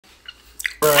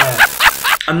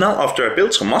And now after I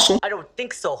built some muscle, I don't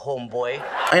think so, homeboy,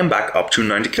 I am back up to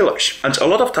 90 kilos. And a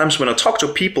lot of times when I talk to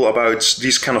people about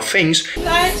these kind of things,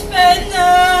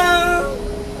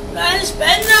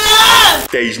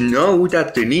 they know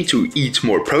that they need to eat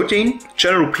more protein.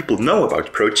 General people know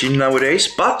about protein nowadays,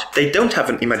 but they don't have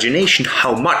an imagination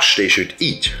how much they should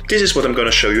eat. This is what I'm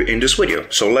gonna show you in this video.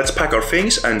 So let's pack our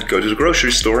things and go to the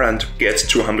grocery store and get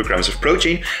 200 grams of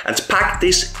protein and pack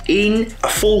this in a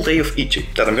full day of eating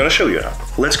that I'm gonna show you now.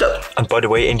 Let's go. And by the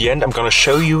way, in the end, I'm gonna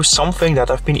show you something that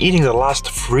I've been eating the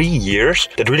last 3 years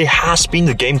that really has been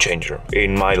the game changer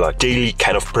in my daily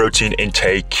kind of protein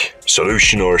intake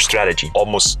solution or strategy.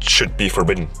 Almost should be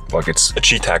forbidden, like it's a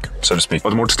cheat hack, so to speak.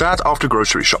 But more to that after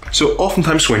grocery shop. So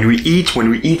oftentimes when we eat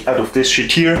out of this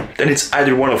shit here, then it's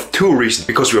either one of two reasons: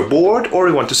 because we're bored or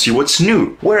we want to see what's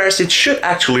new. Whereas it should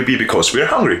actually be because we're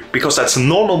hungry, because that's the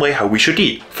normal way how we should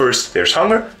eat. First there's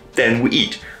hunger, then we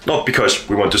eat. Not because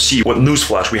we want to see what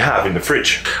newsflash we have in the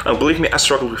fridge. And believe me, I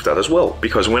struggled with that as well.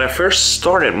 Because when I first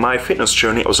started my fitness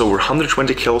journey, I was over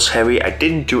 120 kilos heavy. I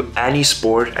didn't do any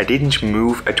sport. I didn't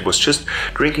move. I was just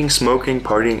drinking, smoking,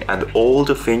 partying, and all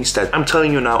the things that I'm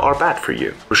telling you now are bad for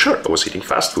you. For sure, I was eating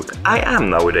fast food. I am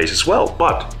nowadays as well,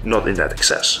 but not in that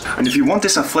excess. And if you want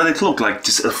this athletic look, like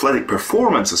this athletic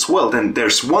performance as well, then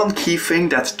there's one key thing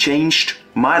that changed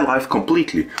my life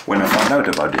completely when I found out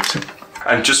about it.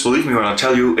 And just believe me when I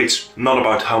tell you, it's not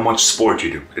about how much sport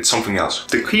you do, it's something else.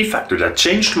 The key factor that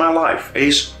changed my life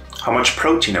is how much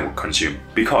protein I would consume.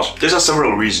 Because there are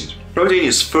several reasons. Protein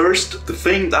is first the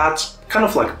thing that kind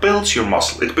of like builds your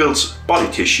muscle, it builds body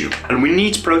tissue. And we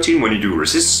need protein when you do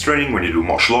resistance training, when you do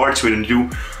martial arts, when you do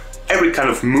every kind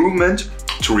of movement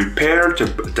to repair the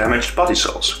damaged body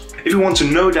cells. If you want to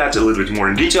know that a little bit more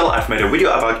in detail, I've made a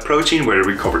video about protein where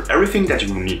we covered everything that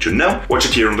you need to know. Watch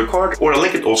it here on the card, or I'll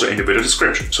link it also in the video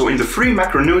description. So in the 3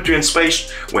 macronutrient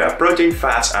space, we have protein,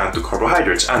 fats, and the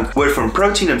carbohydrates. And where from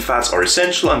protein and fats are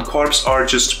essential and carbs are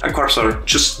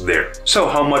just there. So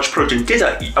how much protein did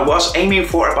I eat? I was aiming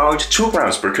for about 2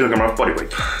 grams per kilogram of body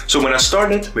weight. So when I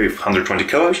started with 120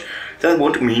 kilos, that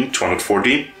would mean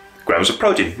 240 grams of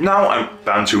protein. Now I'm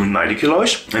down to 90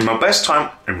 kilos.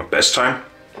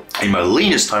 In my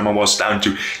leanest time, I was down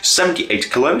to 78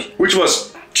 kilos, which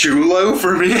was too low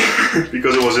for me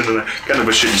because it was in a kind of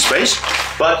a shitty space,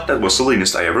 but that was the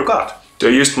leanest I ever got. So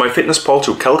I used MyFitnessPal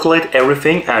to calculate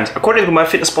everything, and according to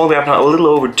MyFitnessPal, we have now a little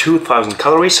over 2,000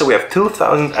 calories, so we have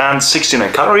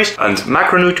 2,069 calories, and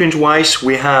macronutrient wise,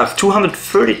 we have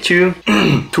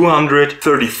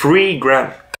 233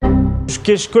 grams.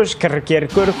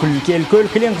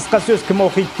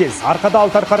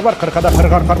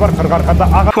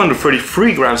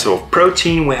 233 grams of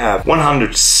protein, we have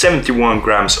 171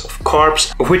 grams of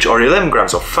carbs, of which are 11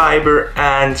 grams of fiber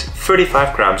and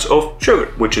 35 grams of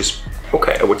sugar, which is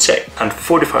okay, I would say, and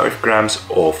 45 grams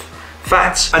of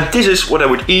fats. And this is what I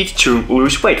would eat to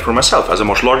lose weight for myself as a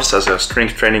martial artist, as a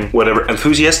strength training, whatever,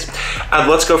 enthusiast. And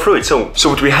let's go through it. So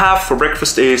what we have for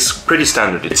breakfast is pretty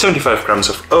standard. It's 75 grams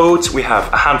of oats, we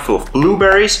have a handful of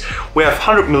blueberries, we have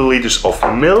 100 milliliters of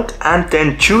milk, and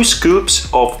then 2 scoops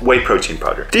of whey protein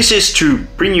powder. This is to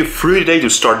bring you through the day, to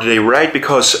start the day right,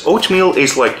 because oatmeal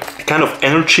is like the kind of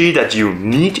energy that you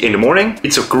need in the morning.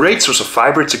 It's a great source of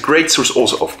fiber, it's a great source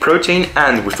also of protein,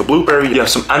 and with the blueberry you have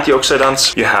some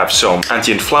antioxidants, you have some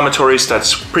anti-inflammatories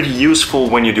that's pretty useful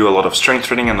when you do a lot of strength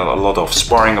training and a lot of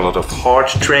sparring, a lot of hard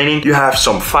training. You have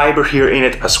some fiber here in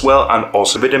it as well, and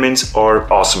also vitamins are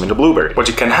awesome in the blueberry. What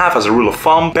you can have as a rule of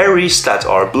thumb, berries that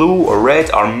are blue or red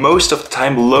are most of the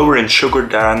time lower in sugar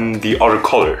than the other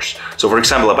colors. So for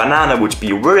example, a banana would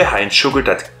be very high in sugar,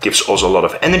 that gives also a lot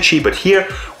of energy, but here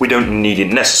we don't need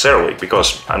it necessarily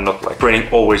because I'm not like training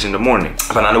always in the morning.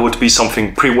 A banana would be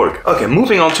something pre-work. Okay,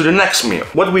 moving on to the next meal.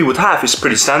 What we would have is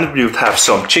pretty standard. We would have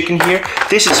some chicken here.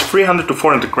 This is 300 to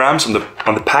 400 grams on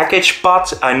the package,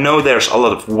 but I know there's a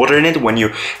lot of water in it when you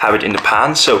have it in the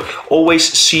pan, so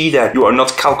always see that you are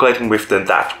not calculating with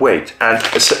that weight. And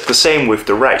it's the same with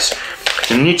the rice.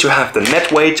 You need to have the net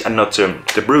weight and not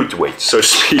the brute weight, so to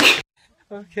speak.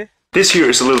 Okay. This here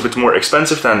is a little bit more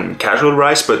expensive than casual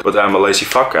rice, but I'm a lazy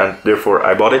fuck and therefore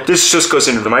I bought it. This just goes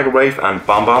into the microwave and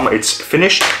bam bam, it's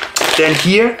finished. Then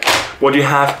here, what you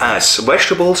have as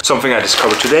vegetables, something I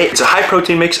discovered today. It's a high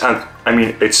protein mix, and I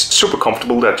mean, it's super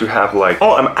comfortable that you have like,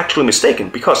 oh, I'm actually mistaken,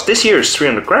 because this here is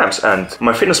 300 grams and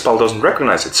MyFitnessPal doesn't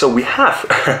recognize it. So we have,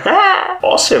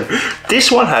 awesome.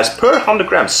 This one has per 100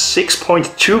 grams,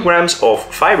 6.2 grams of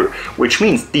fiber, which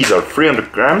means these are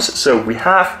 300 grams. So we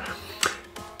have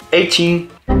 18.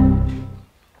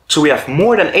 So we have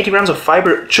more than 80 grams of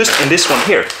fiber just in this one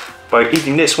here by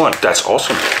eating this one. That's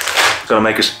awesome. It's gonna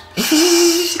make us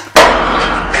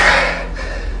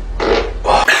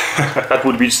that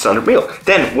would be the standard meal.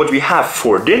 Then what we have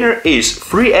for dinner is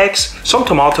 3 eggs, some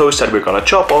tomatoes that we're gonna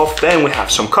chop off, then we have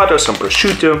some cotto, some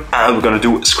prosciutto, and we're gonna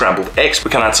do scrambled eggs.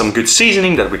 We can add some good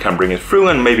seasoning that we can bring it through,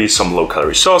 and maybe some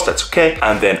low-calorie sauce, that's okay.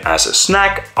 And then as a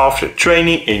snack, after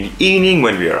training, in the evening,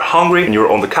 when we are hungry, and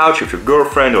you're on the couch with your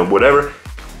girlfriend or whatever,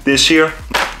 this here,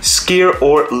 skyr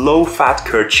or low-fat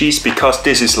curd cheese, because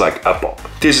this is like a pop.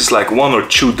 This is like $1 or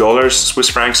 $2 Swiss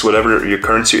francs, whatever your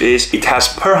currency is. It has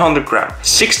per 100 gram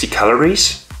 60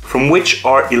 calories, from which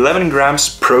are 11 grams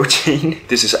protein.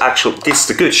 This is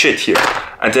the good shit here.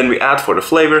 And then we add for the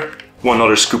flavor 1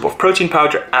 other scoop of protein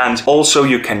powder, and also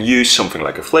you can use something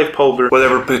like a flavor powder,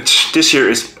 whatever, but this here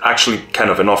is actually kind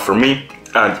of enough for me.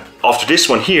 And after this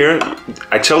one here,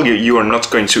 I tell you, you are not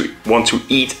going to want to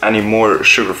eat any more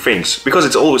sugar things, because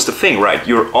it's always the thing, right?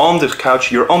 You're on the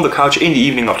couch in the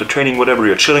evening after training, whatever,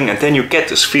 you're chilling, and then you get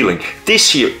this feeling.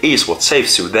 This here is what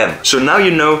saves you then. So now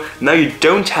you know, now you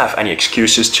don't have any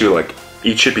excuses to like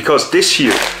eat shit, because this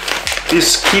here,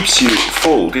 this keeps you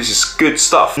full. This is good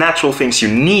stuff. Natural things, you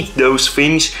need those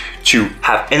things to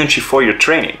have energy for your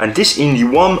training. And this in the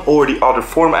one or the other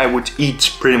form I would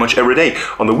eat pretty much every day.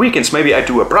 On the weekends maybe I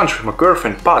do a brunch with my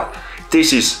girlfriend, but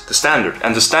this is the standard.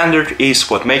 And the standard is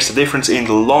what makes the difference in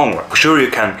the long run. For sure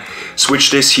you can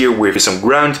switch this here with some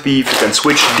ground beef. You can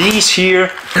switch these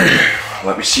here.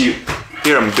 Let me see.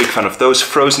 Here I'm a big fan of those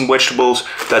frozen vegetables.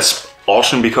 That's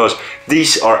awesome, because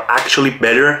these are actually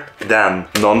better than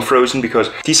non-frozen, because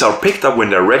these are picked up when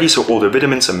they're ready, so all the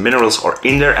vitamins and minerals are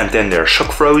in there, and then they're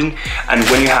shock frozen. And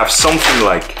when you have something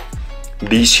like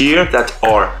these here that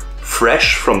are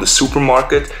fresh from the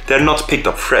supermarket, they're not picked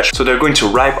up fresh, so they're going to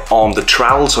ripe on the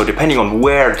travel. So depending on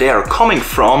where they are coming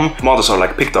from, tomatoes are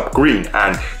like picked up green,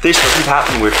 and this doesn't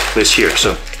happen with this here.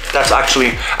 So that's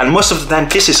actually, and most of the time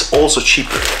this is also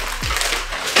cheaper.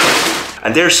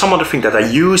 And there's some other thing that I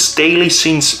use daily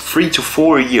since 3 to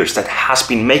 4 years that has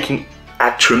been making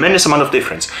a tremendous amount of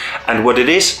difference. And what it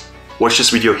is, watch this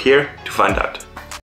video here to find out.